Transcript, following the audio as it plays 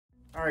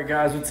Alright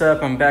guys, what's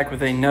up? I'm back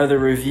with another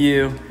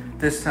review,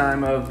 this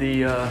time of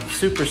the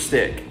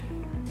SuperStick.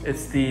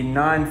 It's the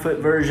 9-foot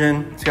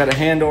version. It's got a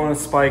handle and a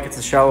spike. It's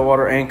a shallow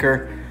water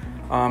anchor.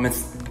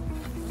 It's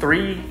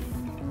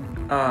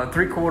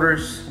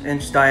 3/4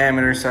 inch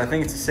diameter, so I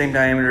think it's the same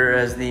diameter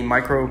as the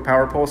micro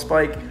power pole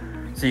spike.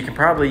 So you can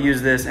probably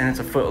use this, and it's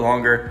a foot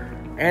longer.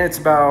 And it's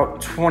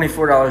about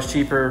 $24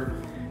 cheaper.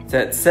 It's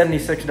at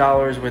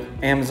 $76 with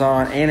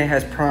Amazon, and it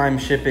has Prime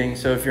shipping.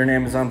 So if you're an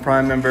Amazon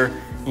Prime member,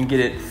 you can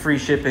get it free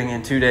shipping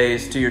in 2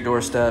 days to your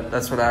doorstep.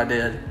 That's what I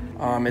did.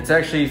 It's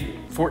actually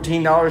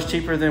 $14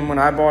 cheaper than when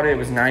I bought it. It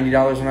was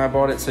 $90 when I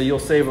bought it, so you'll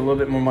save a little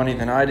bit more money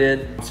than I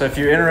did. So if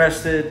you're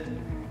interested,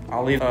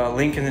 I'll leave a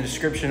link in the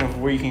description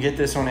of where you can get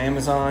this on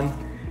Amazon.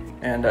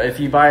 And if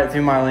you buy it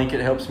through my link,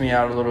 it helps me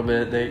out a little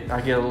bit.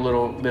 I get a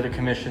little bit of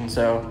commission,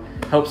 so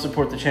help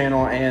support the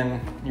channel, and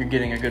you're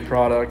getting a good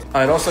product.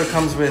 It also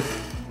comes with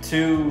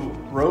 2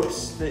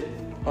 ropes that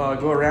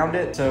go around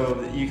it, so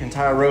that you can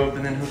tie a rope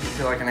and then hook it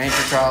to like an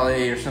anchor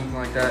trolley or something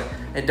like that.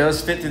 It does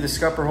fit through the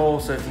scupper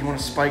hole, so if you want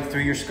to spike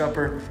through your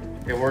scupper,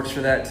 it works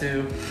for that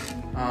too.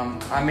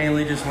 I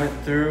mainly just went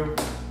through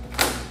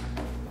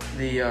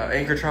the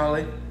anchor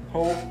trolley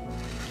hole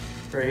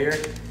right here,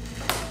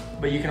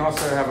 but you can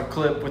also have a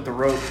clip with the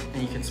rope,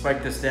 and you can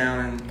spike this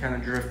down and kind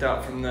of drift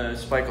out from the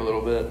spike a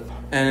little bit.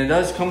 And it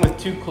does come with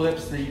 2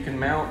 clips that you can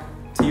mount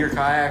to your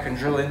kayak and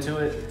drill into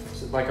it,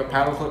 like a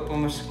paddle clip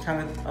almost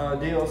kind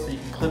of deal, so you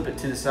can clip it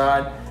to the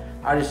side.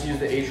 I just use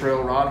the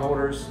H-rail rod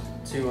holders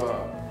to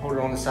hold it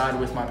on the side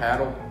with my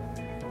paddle.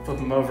 Flip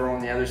them over on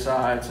the other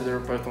side so they're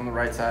both on the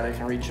right side. I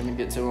can reach them and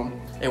get to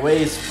them. It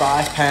weighs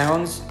 5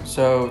 pounds,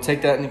 so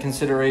take that into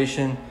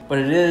consideration. But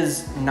it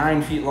is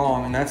 9 feet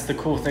long, and that's the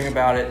cool thing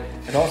about it.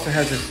 It also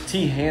has this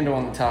T handle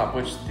on the top,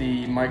 which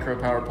the micro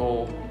power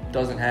pole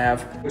doesn't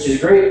have. Which is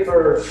great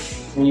for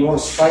when you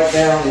want to spike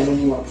down and when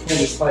you want to pull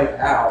the spike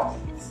out.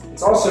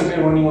 It's also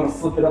good when you want to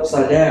flip it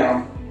upside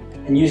down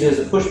and use it as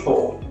a push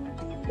pole,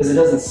 because it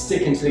doesn't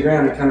stick into the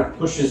ground. It kind of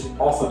pushes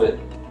off of it,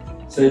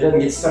 so it doesn't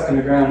get stuck in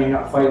the ground. You're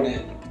not fighting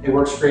it. It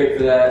works great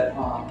for that.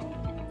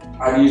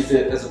 I've used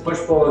it as a push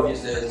pole. I've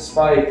used it as a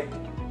spike.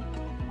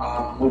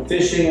 When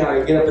fishing, I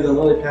get up in the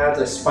lily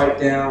pads, I spike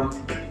down.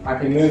 I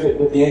can move it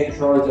with the anchor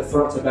trolley to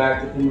front to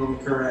back depending on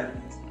the current.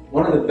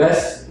 One of the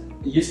best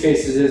use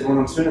cases is when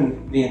I'm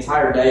spending the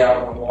entire day out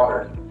on the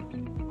water.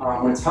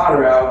 When it's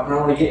hotter out and I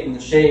want to get in the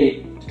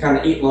shade to kind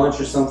of eat lunch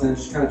or something,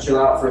 just kind of chill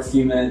out for a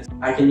few minutes,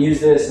 I can use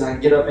this and I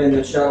can get up in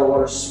the shallow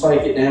water,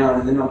 spike it down,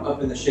 and then I'm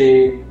up in the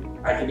shade.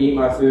 I can eat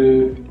my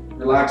food,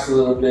 relax a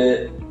little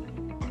bit,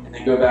 and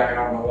then go back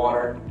out on the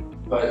water.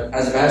 But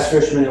as a bass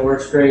fisherman, it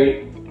works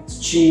great. It's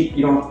cheap.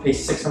 You don't have to pay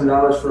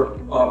 $600 for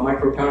a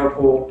micro power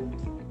pole.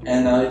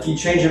 And if you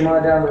change your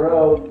mind down the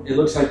road, it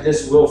looks like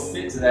this will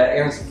fit to that,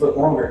 and it's a foot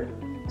longer.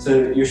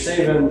 So you're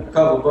saving a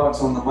couple bucks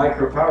on the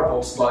micro power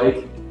pole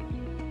spike.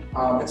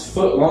 It's a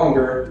foot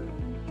longer,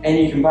 and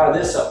you can buy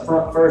this up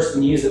front first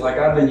and use it like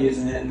I've been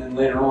using it, and then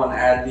later on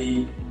add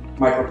the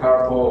micro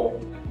power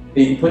pole.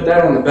 But you can put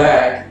that on the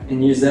back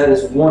and use that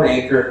as 1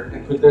 anchor,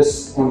 and put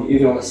this on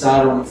either on the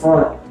side or on the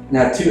front, and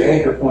have 2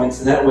 anchor points,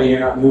 and that way you're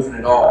not moving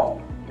at all.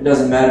 It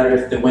doesn't matter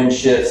if the wind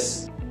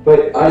shifts.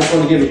 But I just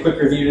want to give a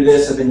quick review to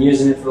this. I've been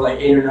using it for like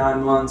 8 or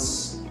 9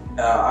 months.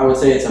 I would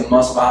say it's a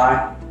must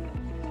buy.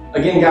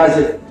 Again guys,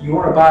 if you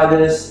want to buy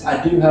this,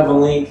 I do have a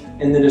link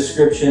in the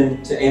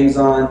description to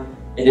Amazon.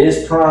 It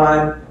is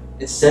Prime.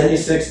 It's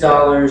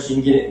 $76. You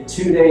can get it in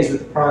 2 days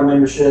with the Prime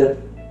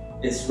membership.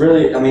 It's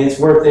really, it's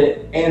worth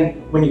it.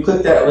 And when you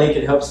click that link,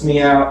 it helps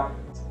me out.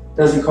 It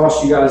doesn't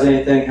cost you guys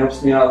anything, it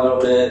helps me out a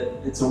little bit.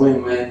 It's a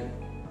win-win.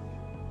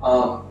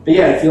 But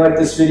yeah, if you like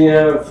this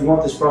video, if you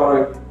want this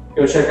product,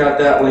 go check out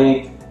that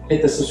link,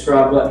 hit the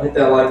subscribe button, hit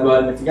that like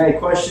button. If you got any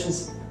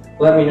questions,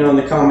 let me know in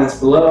the comments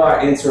below.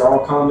 I answer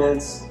all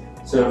comments,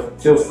 so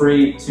feel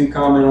free to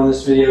comment on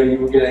this video. You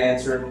will get an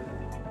answer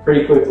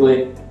pretty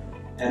quickly.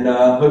 And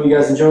hope you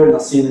guys enjoyed, and I'll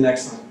see you in the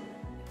next one.